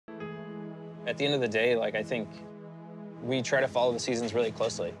At the end of the day, like, I think we try to follow the seasons really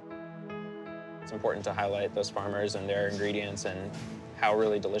closely. It's important to highlight those farmers and their ingredients and how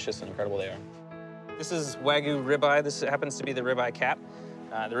really delicious and incredible they are. This is Wagyu ribeye. This happens to be the ribeye cap.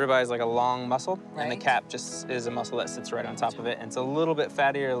 The ribeye is like a long muscle, and the cap just is a muscle that sits right on top of it. And it's a little bit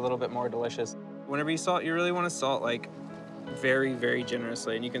fattier, a little bit more delicious. Whenever you salt, you really want to salt like very, very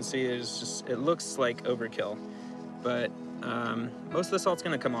generously. And you can see it looks like overkill, but most of the salt's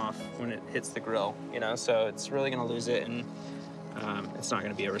gonna come off when it hits the grill, you know? So it's really gonna lose it, and it's not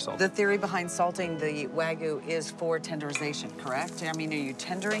gonna be oversalted. The theory behind salting the Wagyu is for tenderization, correct? I mean, are you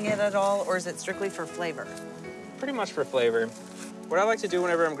tendering it at all, or is it strictly for flavor? Pretty much for flavor. What I like to do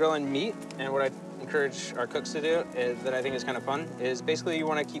whenever I'm grilling meat, and what I encourage our cooks to do, that I think is kind of fun, is basically you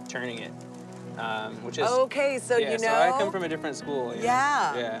wanna keep turning it, which is... Okay, so yeah, you know... so I come from a different school.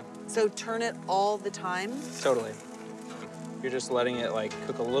 Yeah. Yeah. So turn it all the time? Totally. You're just letting it like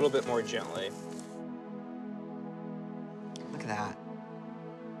cook a little bit more gently. Look at that.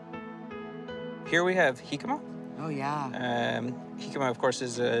 Here we have jicama. Oh, yeah. Jicama, of course,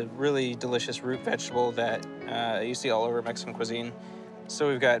 is a really delicious root vegetable that you see all over Mexican cuisine. So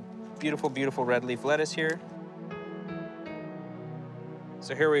we've got beautiful, beautiful red leaf lettuce here.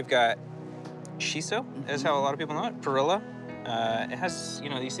 So here we've got shiso, is how a lot of people know it, perilla. It has, you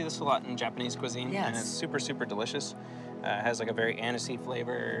know, you see this a lot in Japanese cuisine, and it's super, super delicious. It has like a very anisey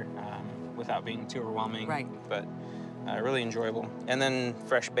flavor without being too overwhelming, but really enjoyable. And then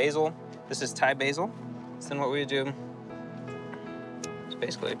fresh basil. This is Thai basil. So then what we do is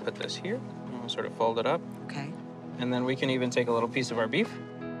basically put this here, and we'll sort of fold it up. Okay. And then we can even take a little piece of our beef.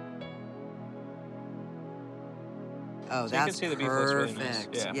 Oh, so that's you can see the beef looks really nice.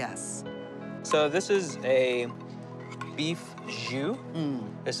 Yeah. Yes. So this is a beef jus.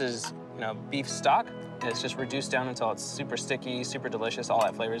 This is, you know, beef stock. It's just reduced down until it's super sticky, super delicious. All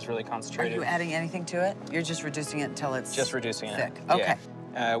that flavor is really concentrated. Are you adding anything to it? You're just reducing it until it's just reducing thick. it. Okay.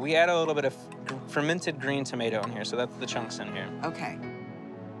 Yeah. We add a little bit of fermented green tomato in here, so that's the chunks in here. Okay.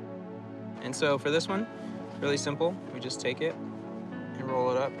 And so for this one, really simple. We just take it and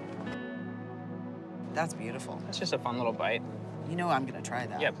roll it up. That's beautiful. That's just a fun little bite. You know I'm gonna try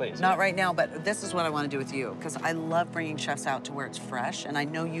that. Yeah, please. Not right now, but this is what I want to do with you, because I love bringing chefs out to where it's fresh, and I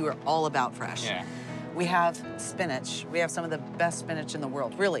know you are all about fresh. Yeah. We have spinach. We have some of the best spinach in the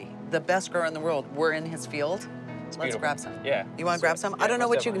world. Really, the best grower in the world. We're in his field. Let's grab some. Yeah. You want to grab some? Yeah, I don't know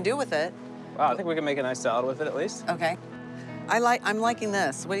what you can do with it. Wow, I think we can make a nice salad with it at least. Okay. I'm liking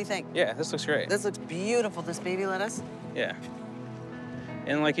this. What do you think? Yeah, this looks great. This looks beautiful, this baby lettuce. Yeah.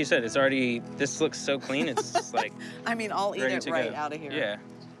 And like you said, it's already, this looks so clean, it's like I mean, I'll eat it right out of here. Yeah.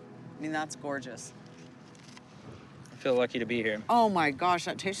 I mean, that's gorgeous. I feel lucky to be here. Oh my gosh,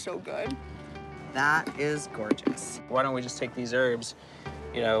 that tastes so good. That is gorgeous. Why don't we just take these herbs,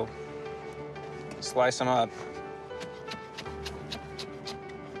 you know, slice them up.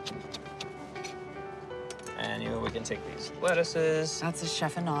 And, you know, we can take these lettuces. That's a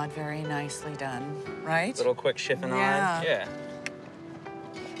chiffonade, very nicely done, right? Little quick chiffonade. Yeah.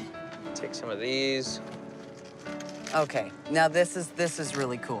 Take some of these. Okay, now this is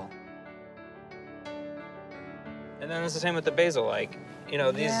really cool. And then it's the same with the basil. Like, you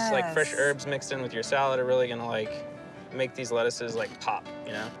know, these like fresh herbs mixed in with your salad are really gonna like make these lettuces like pop,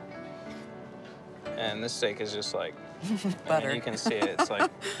 you know? And this steak is just like, butter. I mean, you can see it, it's like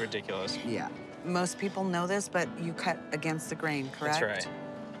ridiculous. Yeah. Most people know this, but you cut against the grain, correct? That's right.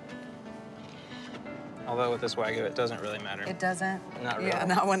 Although with this Wagyu, it doesn't really matter. It doesn't? Not really. Yeah,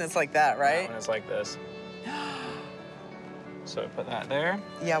 not when it's like that, right? Not when it's like this. So put that there.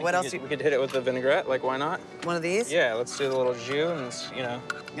 Yeah, what else? We could hit it with the vinaigrette, like why not? One of these? Yeah, let's do the little jus and it's, you know.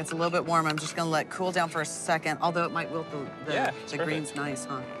 It's a little bit warm. I'm just gonna let it cool down for a second, although it might wilt the green's nice,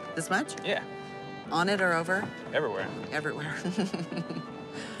 huh? This much? Yeah. On it or over? Everywhere. Everywhere.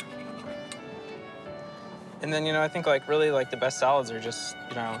 And then, you know, I think like really like the best salads are just,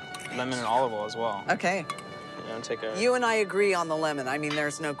 you know, lemon and olive oil as well. Okay. You know, take a... You and I agree on the lemon. I mean,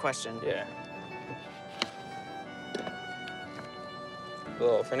 there's no question. Yeah. A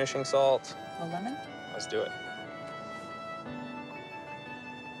little finishing salt. The lemon? Let's do it.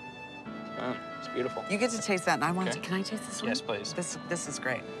 Oh, it's beautiful. You get to taste that, and I want to. Can I taste this one? Yes, please. This is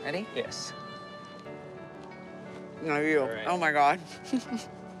great. Ready? Yes. No, you. Right. Oh my God.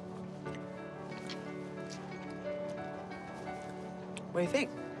 What do you think?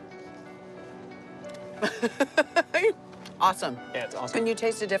 Awesome. Yeah, it's awesome. Can you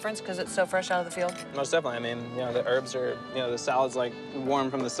taste the difference because it's so fresh out of the field? Most definitely. I mean, you know, the herbs are, you know, the salad's like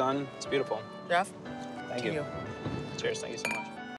warm from the sun. It's beautiful. Jeff? Thank you. Cheers. Thank you so much.